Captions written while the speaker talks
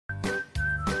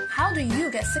How do you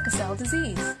get sickle cell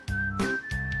disease?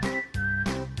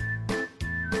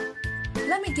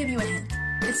 Let me give you a hint.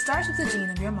 It starts with the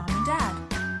gene of your mom and dad.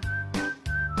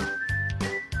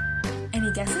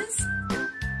 Any guesses?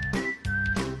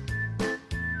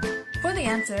 For the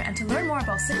answer and to learn more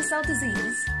about sickle cell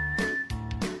disease,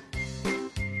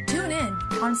 tune in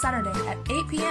on Saturday at 8 p.m.